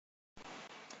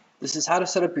This is how to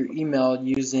set up your email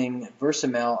using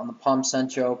versamail on the Palm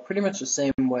Centro, pretty much the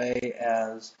same way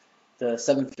as the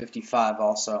 755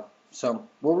 also. So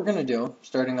what we're going to do,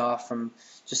 starting off from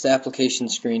just the application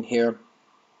screen here,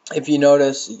 if you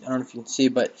notice, I don't know if you can see,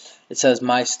 but it says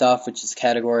My Stuff, which is the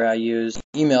category I use.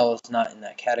 Email is not in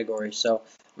that category, so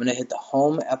I'm going to hit the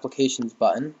Home Applications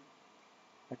button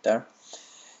right there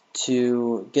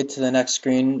to get to the next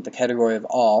screen, the category of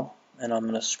All, and I'm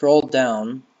going to scroll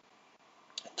down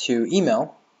to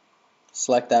Email,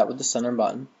 select that with the center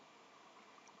button.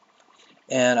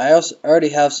 And I also already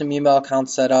have some email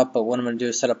accounts set up, but what I'm going to do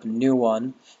is set up a new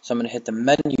one. So I'm going to hit the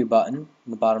menu button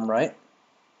in the bottom right,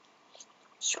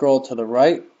 scroll to the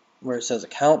right where it says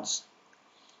Accounts,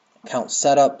 Account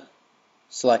Setup,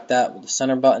 select that with the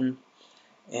center button,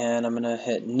 and I'm going to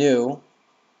hit New.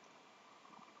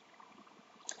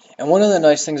 And one of the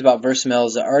nice things about versamail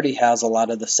is it already has a lot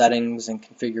of the settings and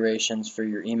configurations for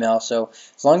your email. So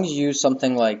as long as you use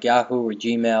something like Yahoo or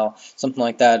Gmail, something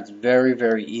like that, it's very,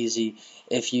 very easy.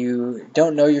 If you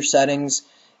don't know your settings,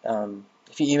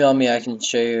 if you email me, I can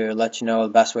show you or let you know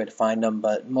the best way to find them.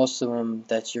 But most of them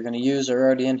that you're going to use are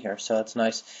already in here, so that's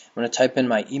nice. I'm going to type in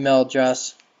my email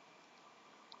address.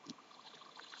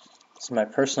 This is my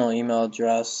personal email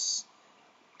address,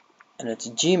 and it's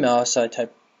Gmail, so I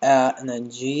type @ and then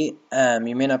GM.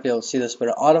 You may not be able to see this, but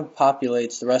it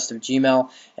auto-populates the rest of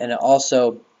Gmail, and it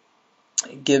also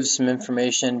gives some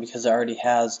information because it already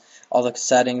has all the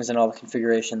settings and all the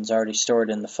configurations already stored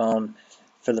in the phone.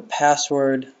 For the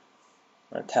password, I'm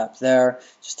going to tap there.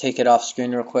 Just take it off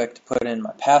screen real quick to put in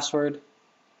my password.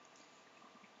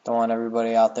 Don't want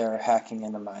everybody out there hacking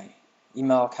into my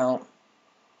email account.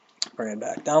 Bring it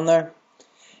back down there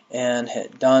and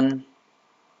hit done.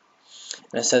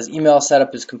 And it says email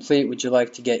setup is complete. Would you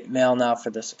like to get mail now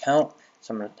for this account?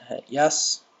 So I'm going to hit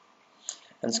yes.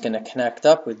 And it's going to connect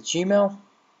up with Gmail.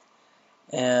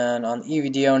 And on the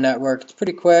EVDO network, it's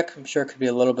pretty quick. I'm sure it could be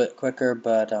a little bit quicker,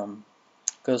 but it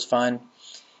goes fine.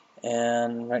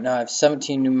 And right now I have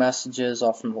 17 new messages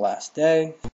all from the last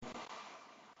day.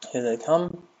 Here they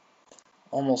come.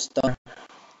 Almost done.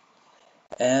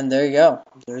 And there you go.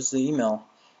 There's the email.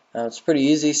 It's pretty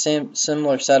easy,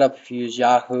 similar setup if you use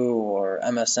Yahoo or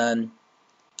MSN,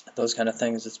 those kind of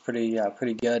things. It's pretty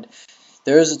good.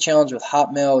 There is a challenge with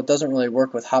Hotmail. It doesn't really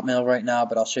work with Hotmail right now,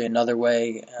 but I'll show you another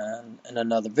way in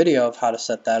another video of how to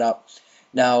set that up.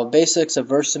 Now, basics of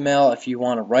versamail, if you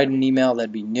want to write an email,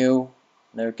 that'd be new.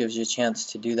 There gives you a chance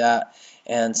to do that.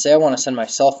 And say I want to send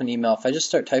myself an email. If I just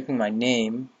start typing my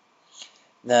name,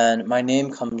 then my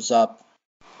name comes up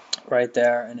right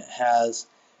there, and it has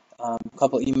a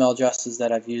couple email addresses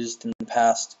that I've used in the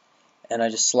past, and I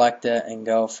just select it and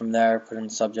go from there, put in the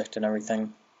subject and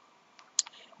everything.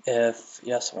 If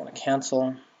yes, I want to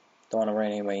cancel. Don't want to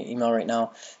write any email right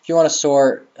now. If you want to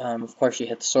sort, of course you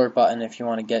hit the sort button. If you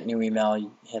want to get new email,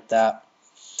 you hit that.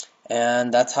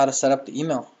 And that's how to set up the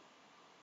email.